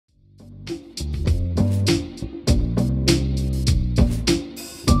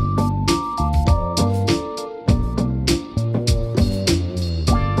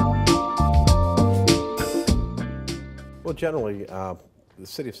Well, generally, the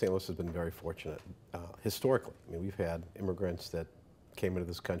city of St. Louis has been very fortunate. Historically, I mean, we've had immigrants that came into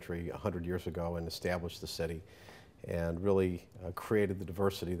this country 100 years ago and established the city and really created the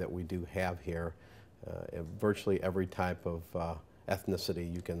diversity that we do have here. Virtually every type of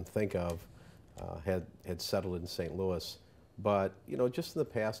ethnicity you can think of had settled in St. Louis. But, you know, just in the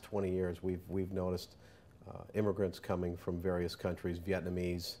past 20 years, we've noticed immigrants coming from various countries,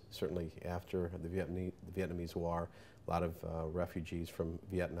 Vietnamese, certainly after the Vietnamese War. A lot of refugees from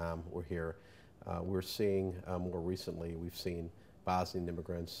Vietnam were here. We're seeing more recently, we've seen Bosnian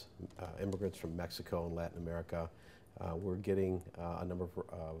immigrants, immigrants from Mexico and Latin America. We're getting a number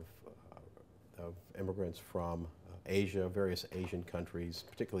of immigrants from Asia, various Asian countries,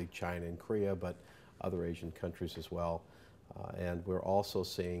 particularly China and Korea, but other Asian countries as well. And we're also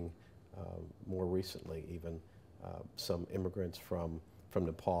seeing more recently even some immigrants from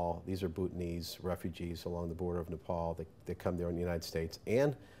Nepal. These are Bhutanese refugees along the border of Nepal that come there in the United States,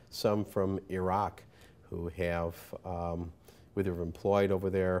 and some from Iraq who have either employed over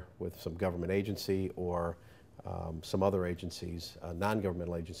there with some government agency or some other agencies,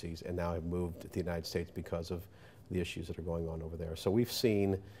 non-governmental agencies, and now have moved to the United States because of the issues that are going on over there. So we've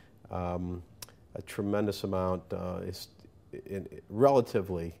seen a tremendous amount,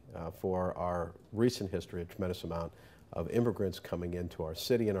 relatively for our recent history, a tremendous amount of immigrants coming into our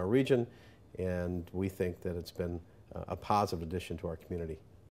city and our region, and we think that it's been a positive addition to our community.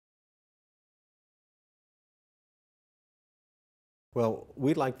 Well,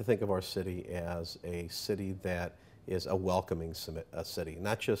 we'd like to think of our city as a city that is a welcoming city,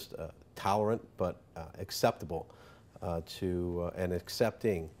 not just tolerant, but acceptable and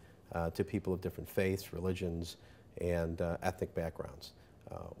accepting to people of different faiths, religions, and ethnic backgrounds.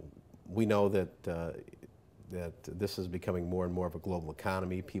 We know that this is becoming more and more of a global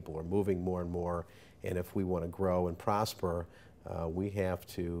economy. People are moving more and more, and if we want to grow and prosper, we have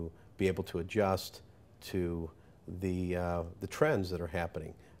to be able to adjust to the trends that are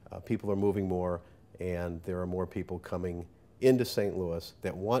happening. People are moving more, and there are more people coming into St. Louis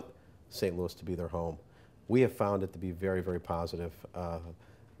that want St. Louis to be their home. We have found it to be very, very positive.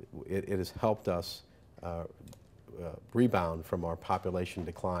 It has helped us rebound from our population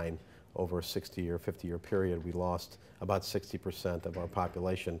decline over a 60 or 50-year period. We lost about 60% of our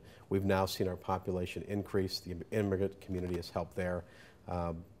population. We've now seen our population increase. The immigrant community has helped there.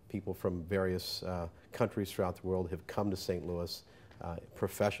 People from various countries throughout the world have come to St. Louis. A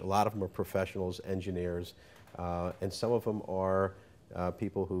lot of them are professionals, engineers, and some of them are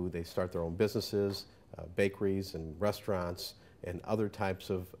people who they start their own businesses, bakeries and restaurants and other types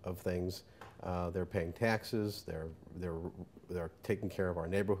of things. They're paying taxes. They're taking care of our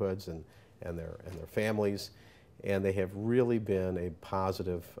neighborhoods and their families, and they have really been a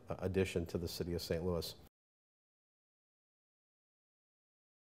positive addition to the city of St. Louis.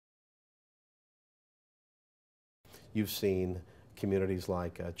 You've seen communities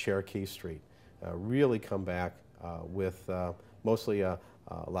like Cherokee Street really come back with mostly a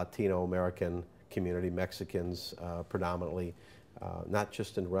Latino American community, Mexicans predominantly, not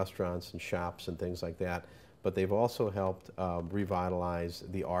just in restaurants and shops and things like that, but they've also helped revitalize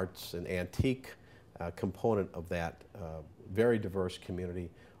the arts and antique component of that very diverse community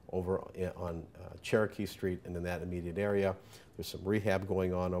over on Cherokee Street and in that immediate area. There's some rehab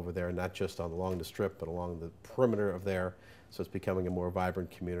going on over there, not just along the Strip, but along the perimeter of there. So it's becoming a more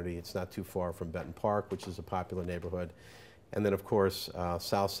vibrant community. It's not too far from Benton Park, which is a popular neighborhood. And then, of course,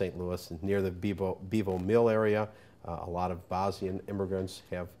 South St. Louis, near the Bevo Mill area, a lot of Bosnian immigrants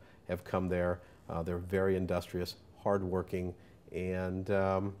have come there. They're very industrious, hardworking,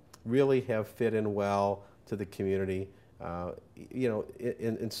 and really have fit in well to the community. You know,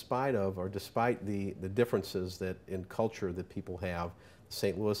 in spite of or despite the differences that in culture that people have,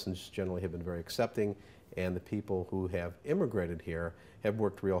 St. Louisans generally have been very accepting, and the people who have immigrated here have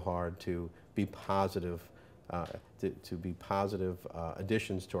worked real hard to be positive, to be positive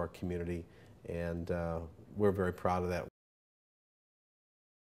additions to our community, and we're very proud of that.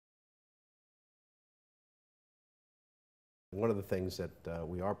 One of the things that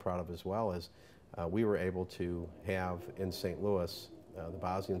we are proud of as well is we were able to have in St. Louis, the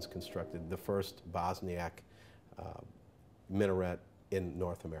Bosnians constructed the first Bosniak minaret in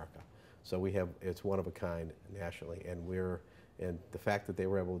North America. So we have, it's one of a kind nationally, and the fact that they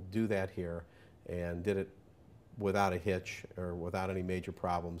were able to do that here and did it without a hitch or without any major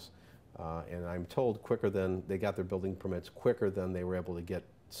problems, and I'm told quicker than, they got their building permits quicker than they were able to get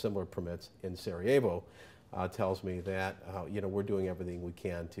similar permits in Sarajevo, tells me that you know, we're doing everything we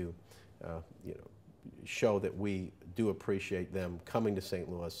can to you know, show that we do appreciate them coming to St.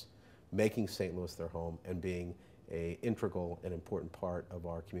 Louis, making St. Louis their home, and being a integral and important part of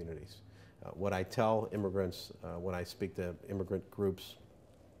our communities. What I tell immigrants when I speak to immigrant groups,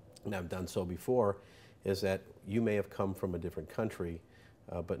 and I've done so before, is that you may have come from a different country,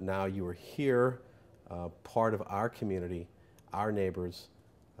 but now you are here, part of our community, our neighbors,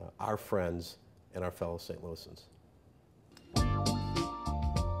 our friends, and our fellow St. Louisans.